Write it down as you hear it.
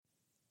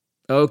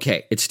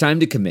Okay, it's time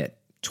to commit.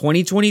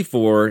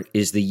 2024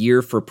 is the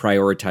year for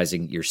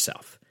prioritizing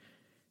yourself.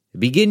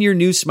 Begin your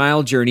new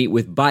smile journey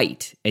with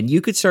Byte, and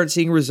you could start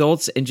seeing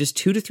results in just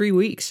 2 to 3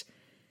 weeks.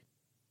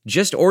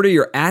 Just order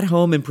your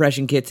at-home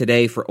impression kit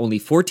today for only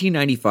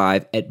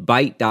 $14.95 at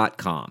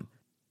Byte.com.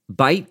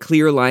 Byte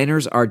clear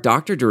liners are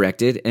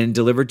doctor-directed and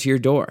delivered to your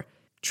door.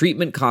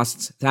 Treatment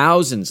costs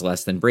thousands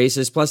less than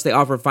braces, plus they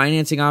offer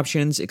financing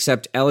options,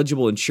 accept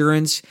eligible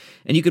insurance,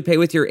 and you could pay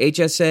with your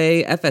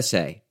HSA,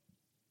 FSA.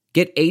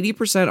 Get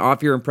 80%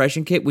 off your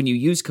impression kit when you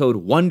use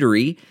code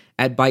WONDERY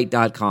at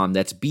Byte.com.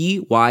 That's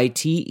BYTE.com.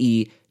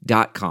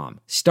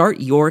 Start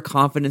your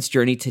confidence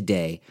journey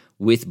today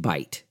with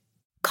Byte.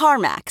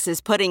 CarMax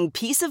is putting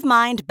peace of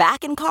mind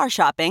back in car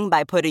shopping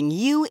by putting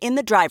you in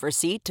the driver's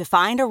seat to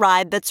find a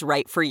ride that's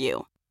right for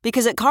you.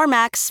 Because at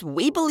CarMax,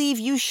 we believe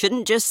you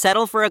shouldn't just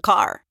settle for a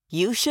car.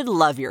 You should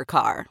love your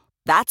car.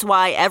 That's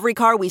why every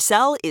car we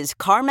sell is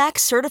CarMax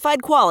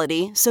certified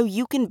quality, so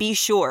you can be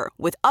sure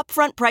with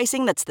upfront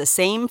pricing that's the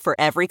same for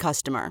every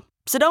customer.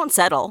 So don't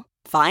settle.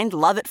 Find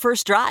love at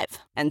first drive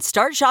and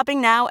start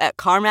shopping now at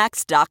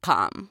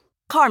CarMax.com.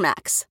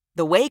 CarMax,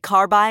 the way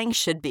car buying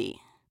should be.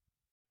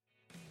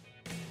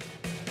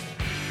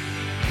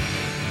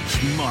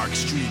 Mark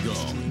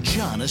Strigl,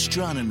 John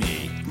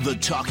Astronomy, the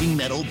Talking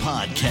Metal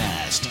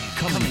Podcast,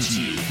 coming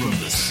to you from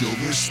the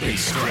Silver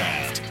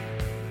Spacecraft.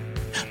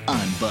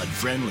 I'm Bud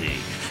Friendly.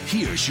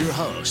 Here's your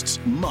hosts,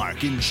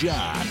 Mark and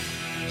John.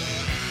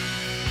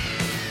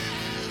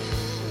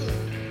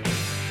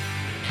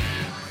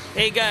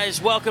 Hey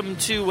guys, welcome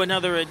to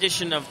another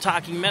edition of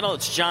Talking Metal.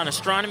 It's John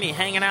Astronomy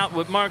hanging out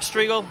with Mark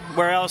Strigl.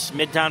 Where else?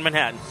 Midtown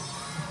Manhattan.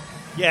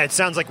 Yeah, it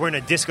sounds like we're in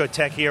a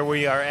discotheque here.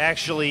 We are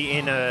actually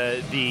in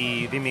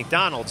the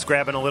McDonald's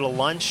grabbing a little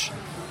lunch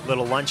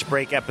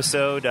break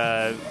episode,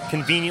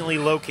 conveniently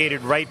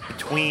located right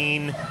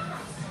between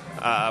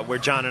where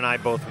John and I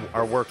both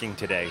are working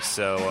today.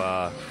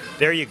 So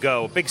there you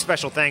go. Big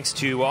special thanks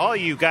to all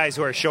you guys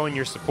who are showing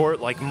your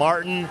support, like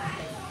Martin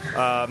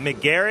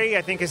McGarry,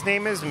 I think his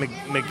name is,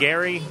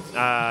 McGarry.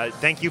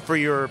 Thank you for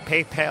your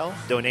PayPal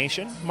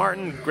donation,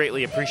 Martin.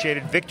 Greatly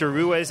appreciated. Victor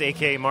Ruiz,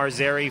 a.k.a.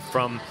 Marzeri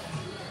from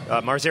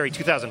Marzeri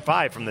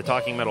 2005 from the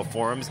Talking Metal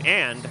forums,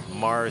 and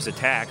Mars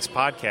Attacks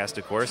podcast,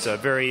 of course. A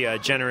very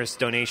generous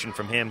donation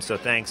from him, so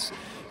thanks,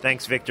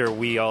 Victor.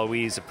 We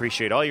always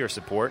appreciate all your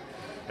support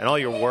and all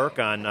your work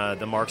on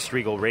the Mark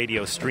Strigl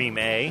Radio Stream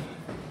A.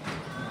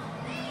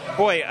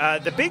 Boy,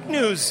 the big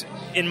news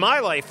in my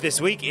life this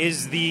week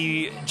is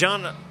the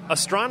John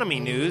Astronomy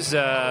news.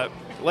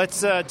 Let's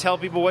tell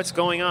people what's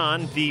going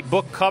on. The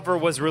book cover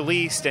was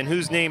released, and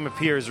whose name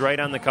appears right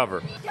on the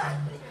cover?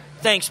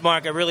 Thanks,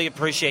 Mark. I really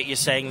appreciate you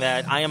saying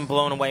that. I am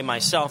blown away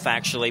myself,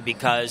 actually,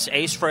 because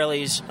Ace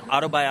Frehley's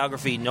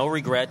autobiography, No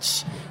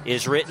Regrets,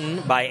 is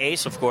written by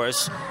Ace, of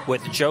course,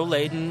 with Joe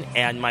Layden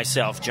and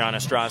myself, John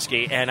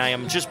Ostrowski. And I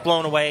am just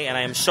blown away, and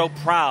I am so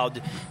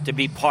proud to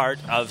be part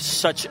of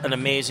such an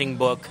amazing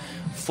book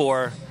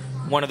for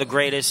one of the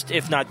greatest,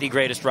 if not the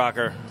greatest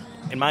rocker,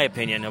 in my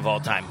opinion, of all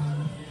time.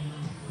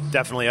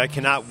 Definitely. I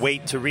cannot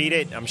wait to read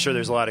it. I'm sure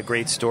there's a lot of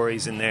great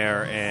stories in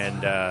there,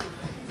 and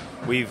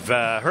we've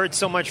heard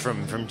so much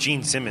from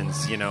Gene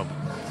Simmons,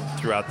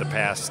 throughout the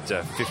past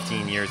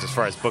 15 years as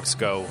far as books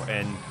go,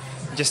 and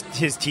just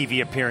his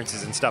TV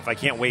appearances and stuff. I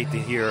can't wait to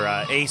hear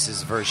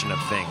Ace's version of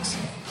things.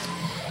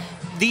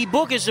 The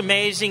book is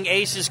amazing.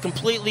 Ace is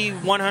completely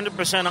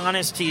 100%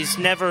 honest. He's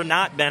never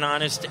not been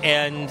honest,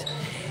 and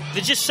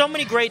there's just so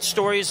many great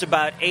stories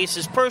about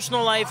Ace's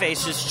personal life,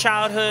 Ace's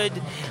childhood,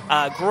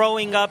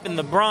 growing up in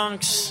the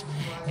Bronx,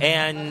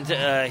 and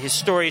his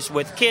stories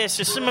with Kiss.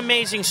 There's some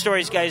amazing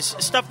stories, guys.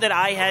 Stuff that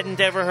I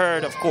hadn't ever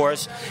heard, of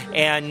course.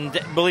 And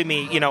believe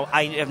me,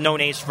 I have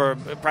known Ace for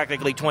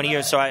practically 20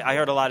 years, so I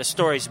heard a lot of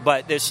stories.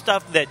 But there's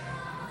stuff that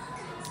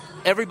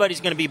everybody's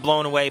going to be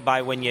blown away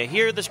by when you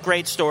hear these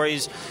great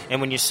stories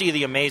and when you see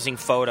the amazing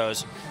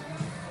photos.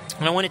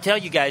 And I want to tell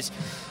you guys,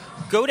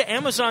 go to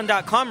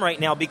Amazon.com right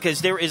now,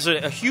 because there is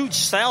a huge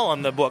sale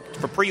on the book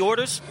for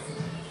pre-orders.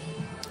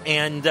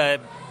 And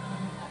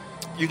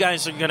you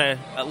guys are going to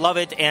love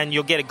it, and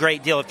you'll get a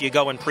great deal if you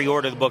go and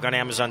pre-order the book on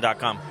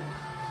Amazon.com.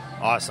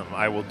 Awesome.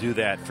 I will do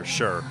that for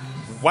sure.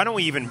 Why don't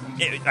we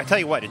I tell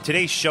you what, in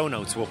today's show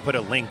notes, we'll put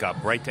a link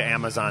up right to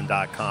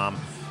Amazon.com.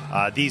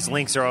 These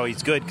links are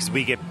always good because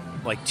we get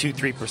like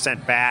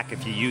 2-3% back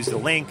if you use the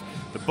link.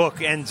 The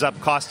book ends up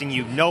costing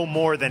you no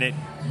more than it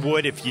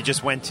would if you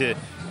just went to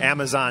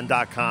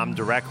Amazon.com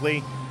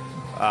directly.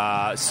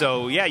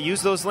 So, yeah,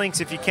 use those links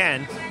if you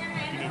can.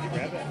 You need to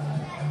grab that.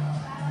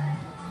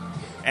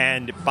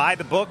 And buy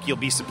the book. You'll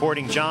be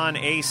supporting John,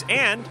 Ace,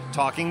 and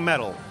Talking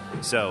Metal.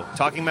 So,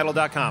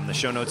 TalkingMetal.com, the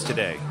show notes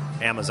today.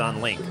 Amazon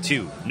link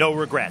to No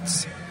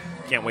Regrets.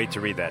 Can't wait to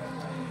read that.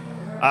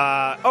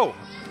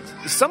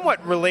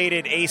 Somewhat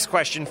related Ace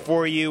question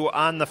for you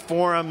on the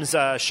forums.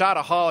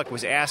 Shotaholic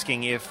was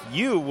asking if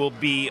you will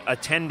be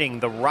attending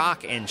the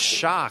Rock and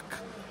Shock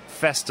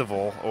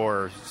Festival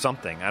or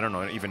something. I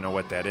don't even know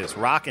what that is.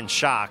 Rock and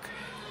Shock,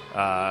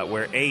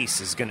 where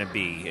Ace is going to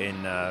be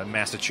in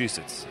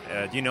Massachusetts.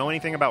 Do you know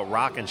anything about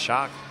Rock and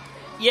Shock?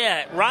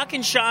 Yeah, Rock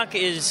and Shock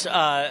is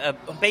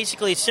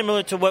basically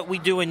similar to what we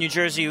do in New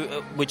Jersey,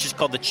 which is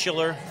called the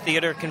Chiller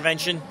Theater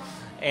Convention.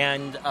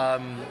 And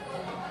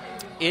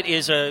it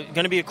is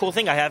going to be a cool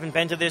thing. I haven't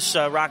been to this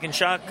Rock and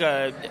Shock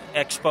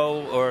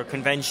expo or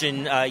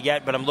convention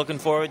yet, but I'm looking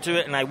forward to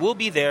it. And I will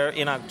be there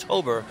in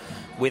October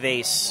with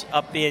Ace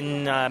up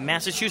in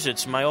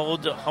Massachusetts, my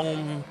old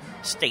home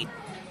state.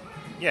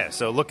 Yeah,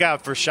 so look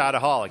out for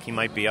Shotaholic. He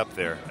might be up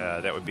there.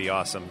 That would be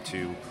awesome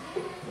to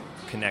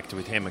connect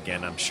with him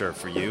again, I'm sure,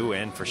 for you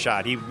and for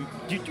Shot. You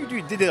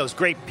did those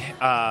great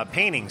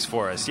paintings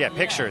for us. Yeah,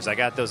 pictures. I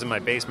got those in my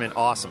basement.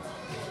 Awesome.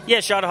 Yeah,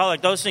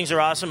 Shotaholic, those things are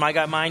awesome. I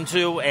got mine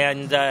too,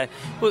 and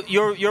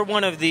you're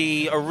one of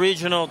the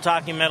original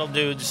Talking Metal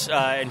dudes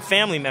and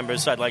family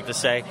members, I'd like to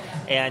say,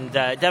 and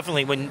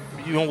definitely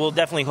we'll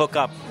definitely hook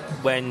up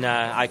when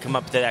I come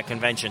up to that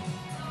convention.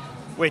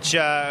 Which,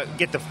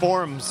 get the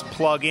forums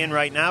plug in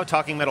right now,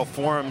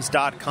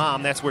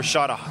 talkingmetalforums.com. That's where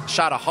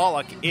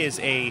Shotaholic is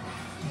a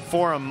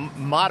forum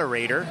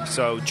moderator,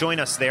 so join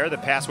us there. The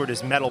password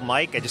is Metal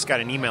Mike. I just got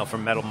an email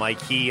from Metal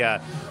Mike. He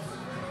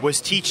was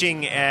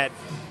teaching at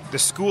the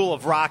School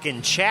of Rock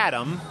in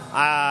Chatham.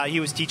 He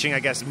was teaching,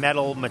 I guess,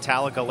 metal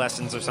Metallica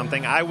lessons or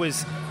something. I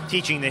was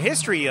teaching the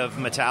history of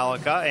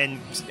Metallica, and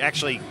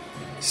actually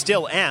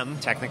still am,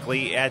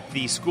 technically, at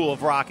the School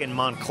of Rock in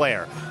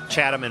Montclair.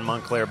 Chatham and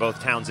Montclair,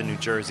 both towns in New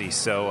Jersey.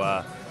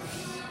 So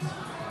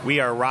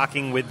we are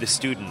rocking with the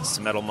students,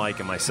 Metal Mike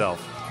and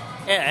myself.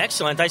 Yeah,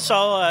 excellent. I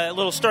saw a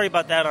little story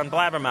about that on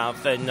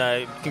Blabbermouth,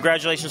 and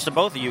congratulations to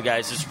both of you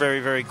guys. It's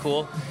very, very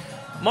cool.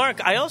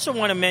 Mark, I also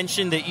want to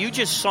mention that you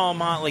just saw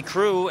Motley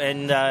Crue,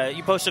 and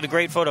you posted a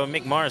great photo of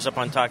Mick Mars up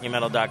on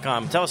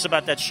TalkingMetal.com. Tell us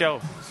about that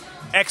show.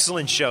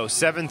 Excellent show.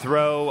 Seventh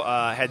Row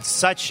had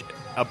such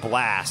a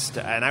blast,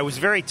 and I was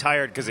very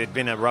tired because it had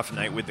been a rough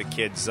night with the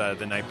kids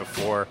the night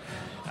before,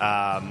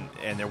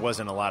 and there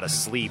wasn't a lot of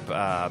sleep.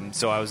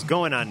 So I was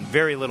going on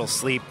very little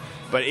sleep,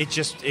 but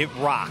it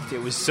rocked.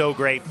 It was so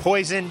great.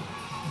 Poison,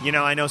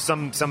 I know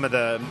some of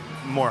the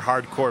more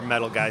hardcore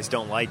metal guys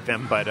don't like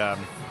them, but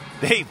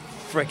they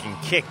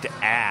freaking kicked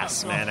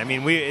ass, man. I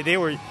mean, they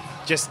were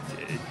just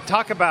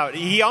talk about.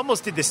 He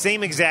almost did the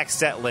same exact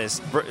set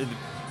list.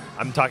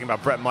 I'm talking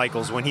about Bret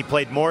Michaels when he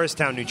played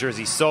Morristown, New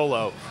Jersey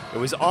solo. It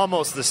was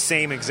almost the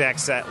same exact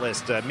set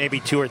list, maybe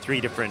 2 or 3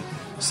 different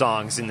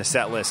songs in the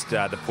set list,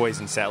 the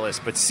Poison set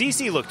list. But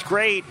CeCe looked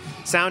great,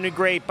 sounded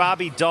great.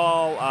 Bobby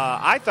Dahl,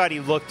 I thought he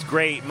looked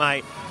great.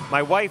 My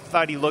wife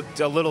thought he looked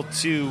a little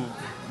too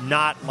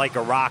not like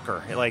a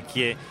rocker,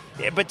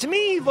 but to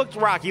me, he looked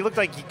rock. He looked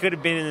like he could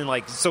have been in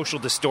like Social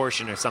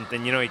Distortion or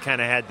something. He kind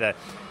of had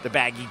the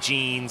baggy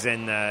jeans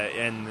and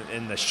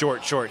the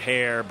short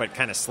hair, but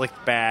kind of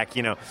slicked back.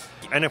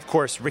 And of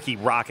course Ricky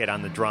Rocket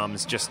on the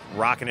drums, just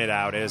rocking it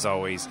out as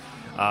always.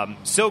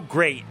 So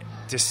great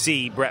to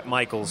see Bret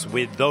Michaels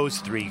with those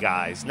 3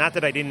 guys. Not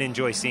that I didn't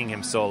enjoy seeing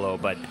him solo,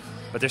 but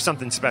there's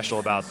something special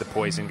about the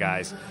Poison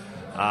guys.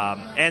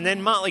 And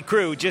then Motley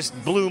Crue just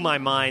blew my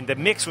mind. The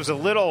mix was a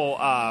little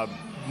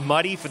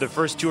muddy for the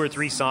first 2 or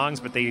 3 songs,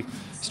 but they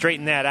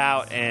straightened that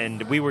out,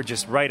 and we were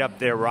just right up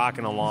there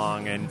rocking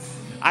along. And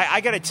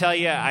I got to tell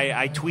you,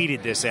 I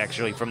tweeted this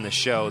actually from the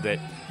show that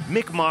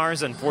Mick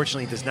Mars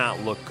unfortunately does not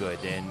look good,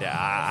 and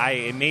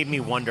it made me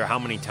wonder how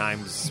many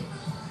times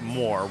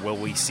more will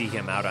we see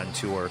him out on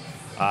tour.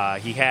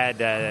 He had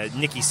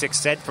Nikki Sixx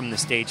said from the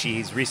stage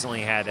he's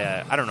recently had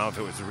I don't know if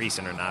it was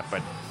recent or not,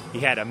 but he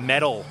had a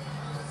metal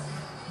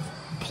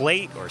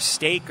plate or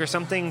stake or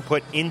something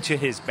put into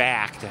his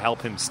back to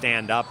help him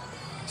stand up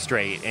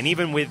straight. And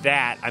even with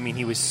that, I mean,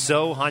 he was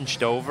so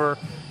hunched over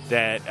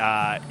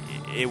that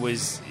it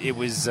was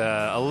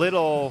a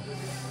little,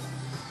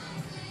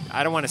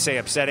 I don't want to say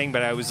upsetting,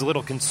 but it was a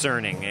little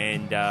concerning.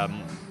 And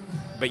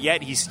but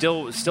yet he's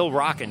still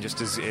rocking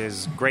just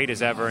as great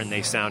as ever, and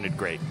they sounded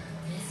great.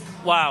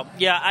 Wow.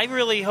 Yeah, I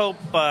really hope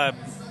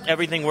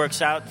everything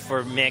works out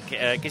for Mick,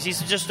 because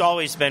he's just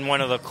always been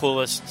one of the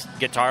coolest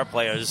guitar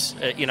players,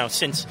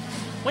 since...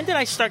 When did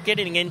I start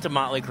getting into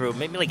Motley Crue?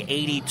 Maybe like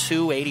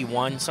 82,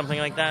 81, something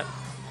like that?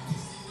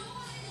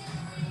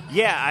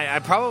 Yeah, I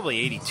probably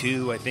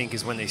 82, I think,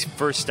 is when they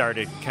first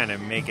started kind of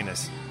making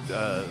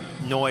a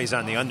noise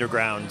on the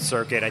underground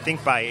circuit. I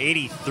think by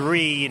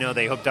 83,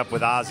 they hooked up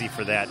with Ozzy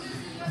for that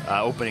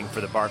opening for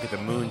the Bark at the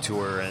Moon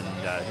tour, and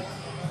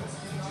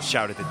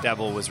Shout at the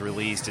Devil was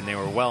released, and they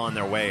were well on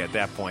their way at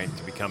that point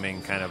to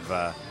becoming kind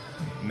of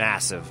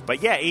massive.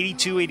 But yeah,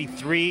 82,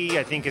 83,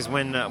 I think, is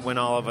when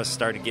all of us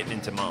started getting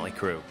into Motley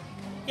Crue.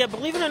 Yeah,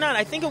 believe it or not,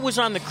 I think it was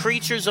on the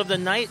Creatures of the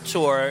Night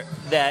tour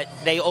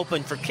that they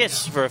opened for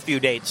Kiss for a few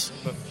dates.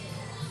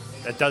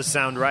 That does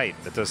sound right.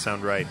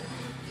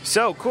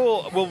 So,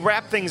 cool. We'll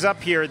wrap things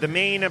up here. The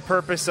main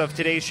purpose of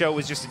today's show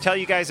was just to tell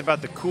you guys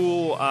about the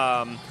cool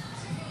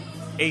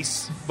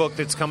Ace book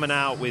that's coming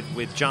out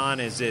with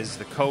John is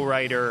the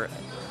co-writer,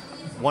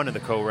 one of the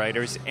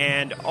co-writers,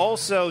 and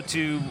also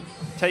to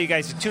tell you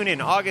guys to tune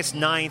in August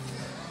 9th,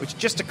 which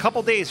just a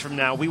couple days from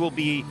now, we will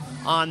be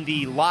on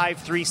the Live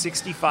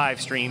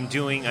 365 stream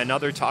doing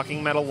another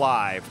Talking Metal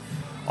Live.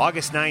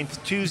 August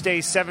 9th,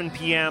 Tuesday, 7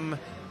 p.m.,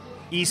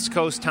 East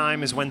Coast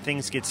time is when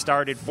things get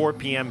started, 4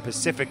 p.m.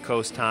 Pacific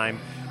Coast time.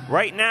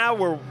 Right now,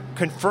 we're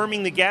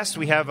confirming the guest.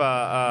 We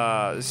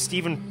have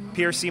Stephen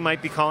Piercy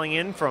might be calling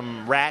in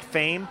from Rat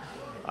fame.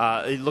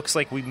 It looks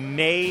like we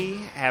may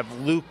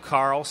have Luke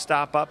Carl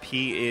stop up.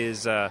 He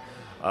is an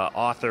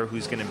author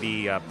who's going to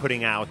be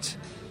putting out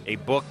a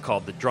book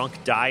called The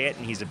Drunk Diet,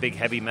 and he's a big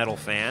heavy metal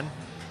fan.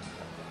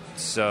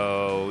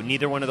 So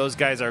neither one of those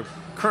guys are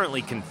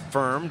currently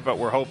confirmed, but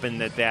we're hoping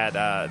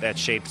that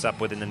shapes up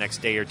within the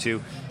next day or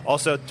two.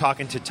 Also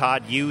talking to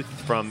Todd Youth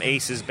from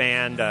Ace's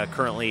band,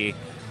 currently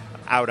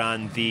out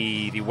on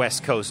the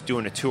West Coast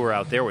doing a tour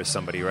out there with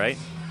somebody, right?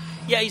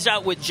 Yeah, he's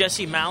out with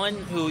Jesse Malin,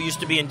 who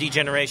used to be in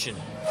Degeneration.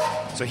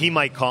 So he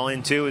might call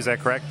in too, is that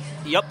correct?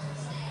 Yep.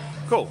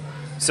 Cool.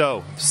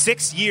 So,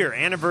 6-year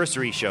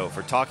anniversary show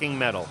for Talking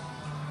Metal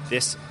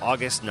this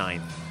August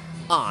 9th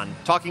on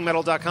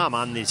TalkingMetal.com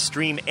on the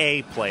Stream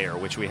A player,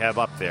 which we have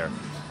up there,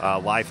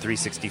 Live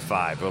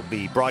 365. We'll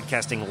be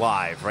broadcasting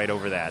live right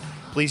over that.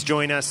 Please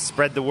join us,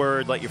 spread the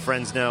word, let your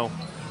friends know,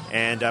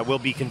 and we'll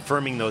be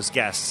confirming those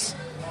guests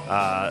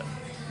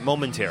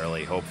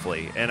momentarily,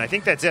 hopefully. And I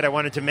think that's it. I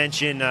wanted to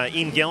mention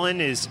Ian Gillan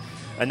is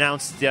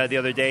announced the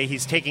other day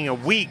he's taking a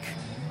week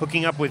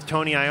hooking up with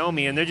Tony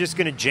Iommi, and they're just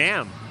going to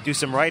jam, do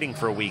some writing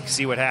for a week,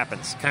 see what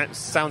happens.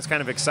 Sounds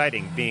kind of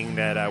exciting, being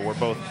that we're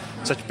both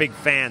such big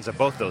fans of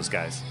both those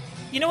guys.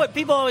 You know what?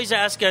 People always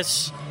ask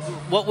us,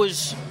 what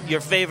was your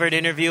favorite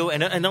interview?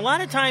 And a lot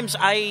of times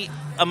I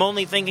am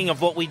only thinking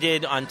of what we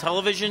did on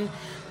television,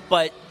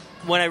 but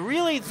when I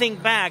really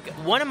think back,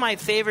 one of my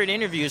favorite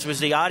interviews was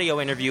the audio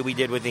interview we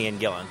did with Ian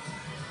Gillan.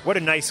 What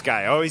a nice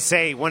guy. I always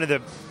say one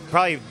of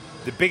probably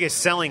the biggest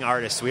selling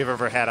artists we've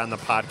ever had on the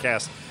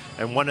podcast,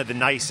 and one of the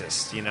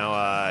nicest. You know,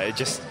 I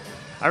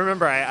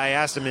remember I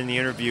asked him in the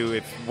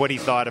interview what he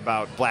thought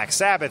about Black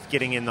Sabbath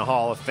getting in the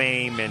Hall of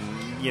Fame,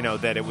 and you know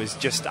that it was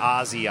just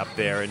Ozzy up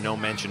there and no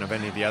mention of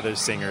any of the other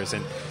singers.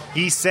 And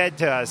he said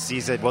to us, he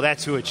said, "Well,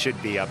 that's who it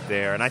should be up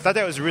there." And I thought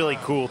that was a really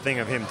cool thing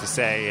of him to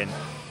say. And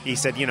he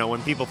said, you know,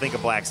 when people think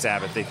of Black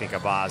Sabbath, they think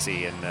of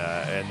Ozzy,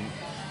 and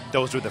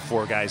those were the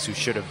 4 guys who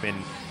should have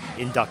been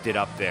inducted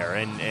up there.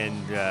 And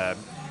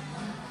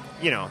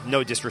you know,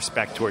 no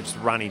disrespect towards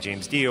Ronnie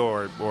James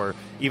Dio or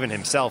even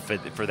himself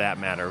for that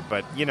matter.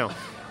 But, you know,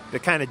 the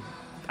kind of,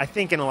 I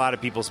think in a lot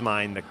of people's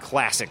mind, the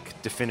classic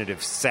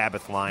definitive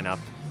Sabbath lineup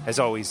has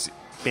always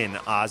been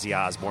Ozzy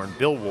Osbourne,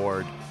 Bill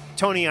Ward,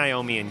 Tony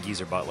Iommi, and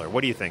Geezer Butler.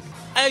 What do you think?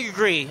 I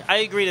agree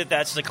that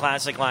that's the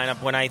classic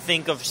lineup. When I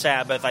think of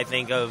Sabbath, I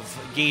think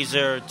of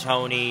Geezer,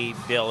 Tony,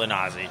 Bill, and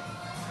Ozzy.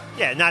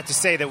 Yeah, not to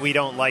say that we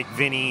don't like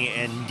Vinny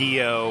and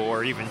Dio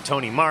or even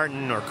Tony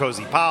Martin or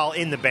Cozy Powell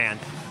in the band.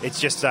 It's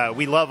just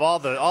we love all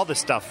the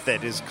stuff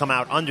that has come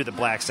out under the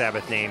Black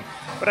Sabbath name.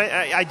 But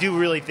I do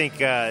really think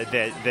that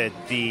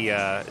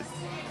the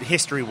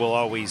history will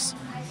always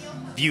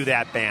view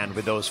that band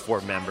with those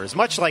 4 members,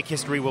 much like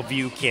history will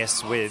view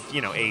Kiss with,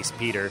 you know, Ace,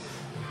 Peter,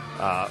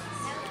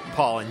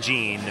 Paul, and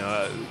Gene.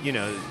 You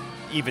know,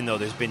 even though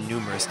there's been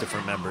numerous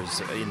different members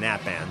in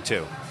that band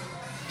too.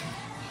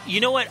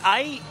 You know what?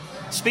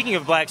 Speaking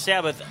of Black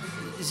Sabbath,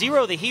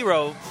 Zero the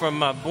Hero from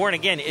Born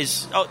Again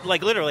is,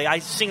 like, literally, I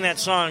sing that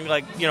song,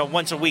 like, you know,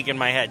 once a week in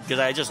my head because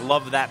I just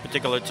love that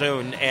particular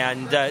tune.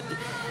 And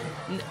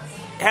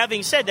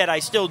having said that, I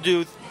still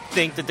do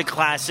think that the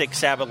classic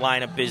Sabbath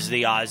lineup is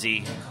the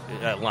Ozzy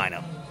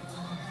lineup.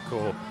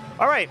 Cool.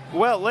 All right,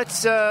 well,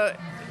 let's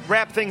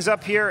wrap things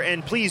up here,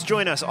 and please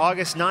join us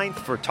August 9th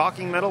for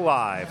Talking Metal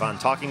Live on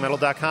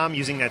TalkingMetal.com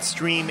using that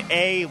Stream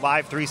A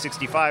Live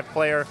 365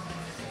 player.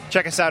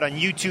 Check us out on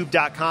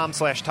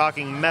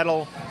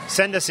youtube.com/talkingmetal.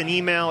 Send us an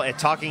email at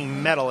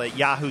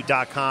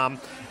talkingmetal@yahoo.com.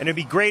 And it'd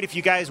be great if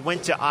you guys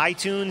went to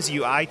iTunes,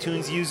 you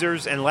iTunes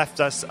users, and left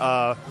us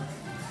a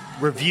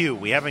review.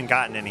 We haven't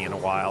gotten any in a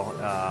while.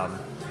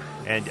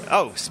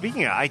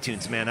 Speaking of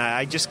iTunes, man,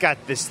 I just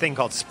got this thing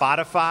called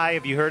Spotify.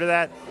 Have you heard of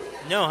that?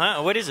 No,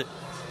 huh? What is it?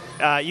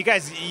 You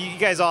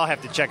guys all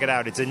have to check it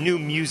out. It's a new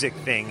music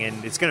thing,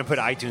 and it's going to put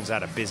iTunes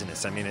out of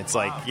business. I mean, it's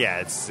like,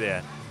 it's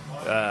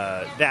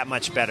that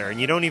much better,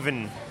 and you don't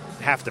even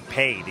have to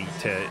pay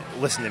to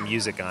listen to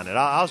music on it.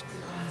 I'll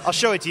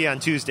show it to you on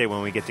Tuesday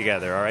when we get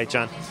together. All right,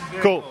 John?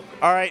 Cool.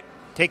 All right.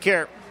 Take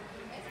care.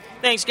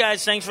 Thanks,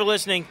 guys. Thanks for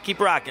listening. Keep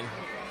rocking.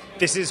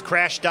 This is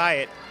Crash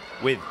Diet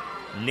with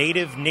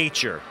Native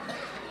Nature.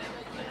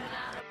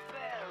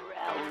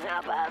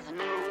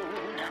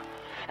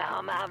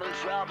 I'm having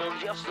trouble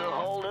just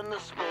holding the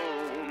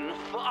spoon.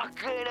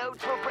 Fucking out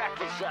for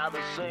breakfast are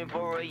the same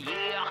for a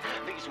year.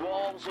 These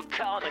walls are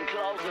coming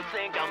close, I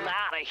think I'm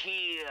out of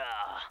here.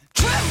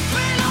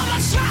 Tripping on the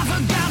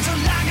traffic down to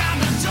lock out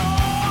the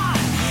door.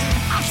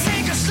 I'll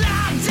take a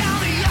slide down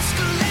the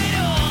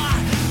escalator.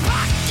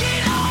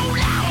 Pocket all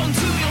out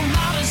onto your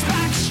mother's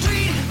back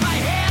street. My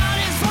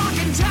head is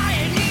fucking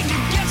tired, need to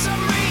get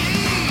some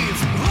relief.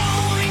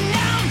 Rolling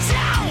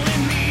downtown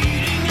and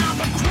meeting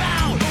out the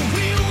crowd. The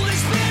wheel is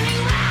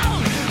spinning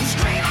round,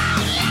 scream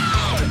out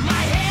loud.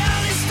 My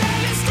head is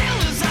standing still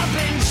as I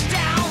pinch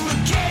down the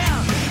can.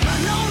 My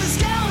nose is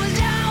going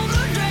down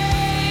the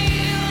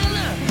drain.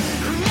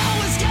 My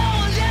nose is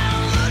going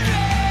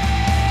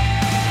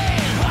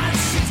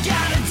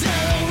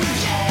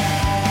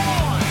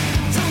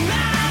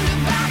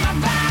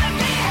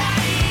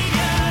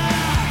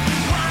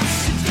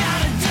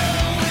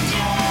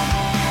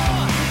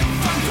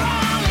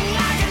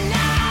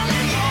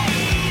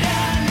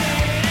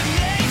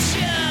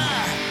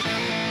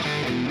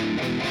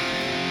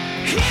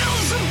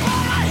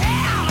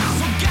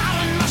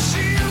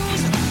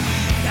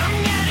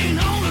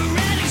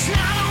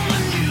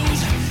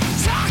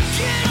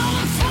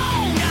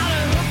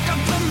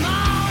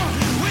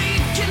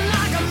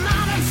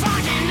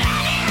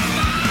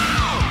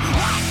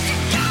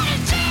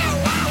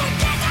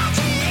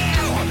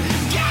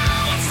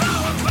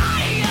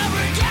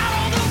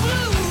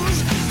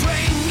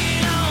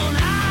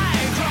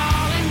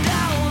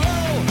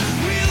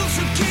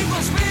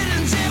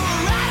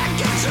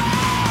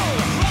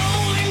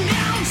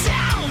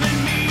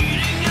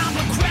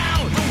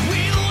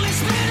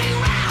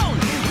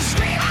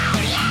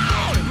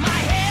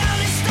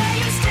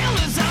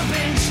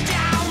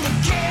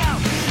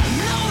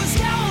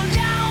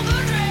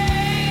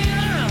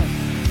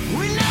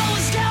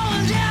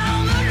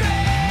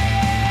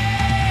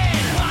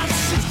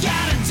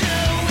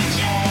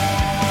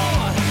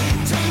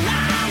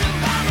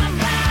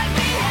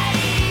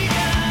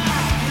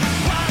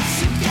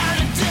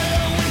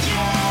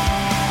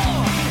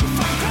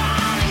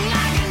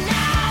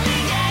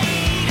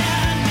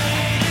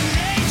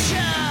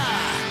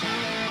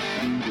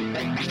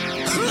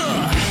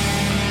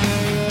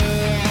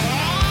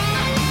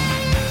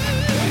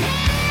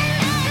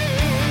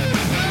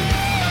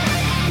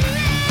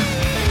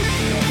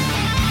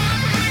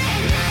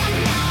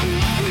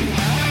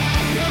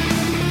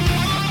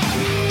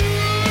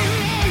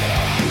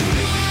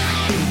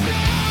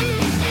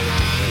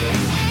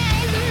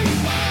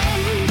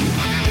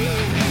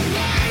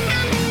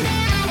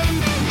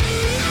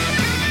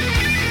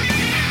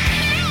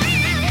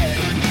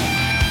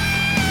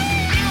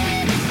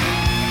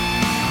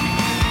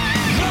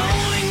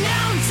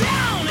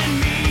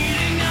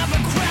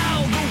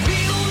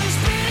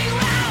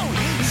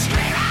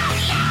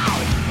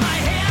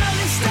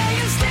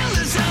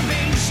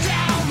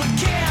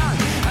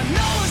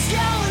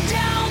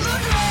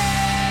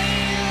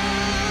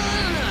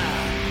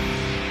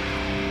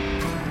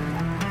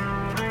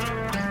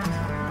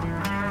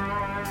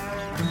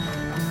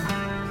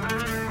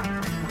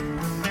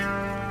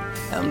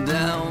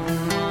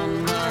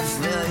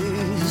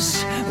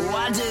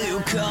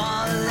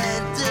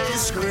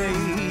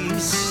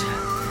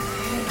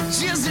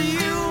just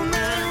you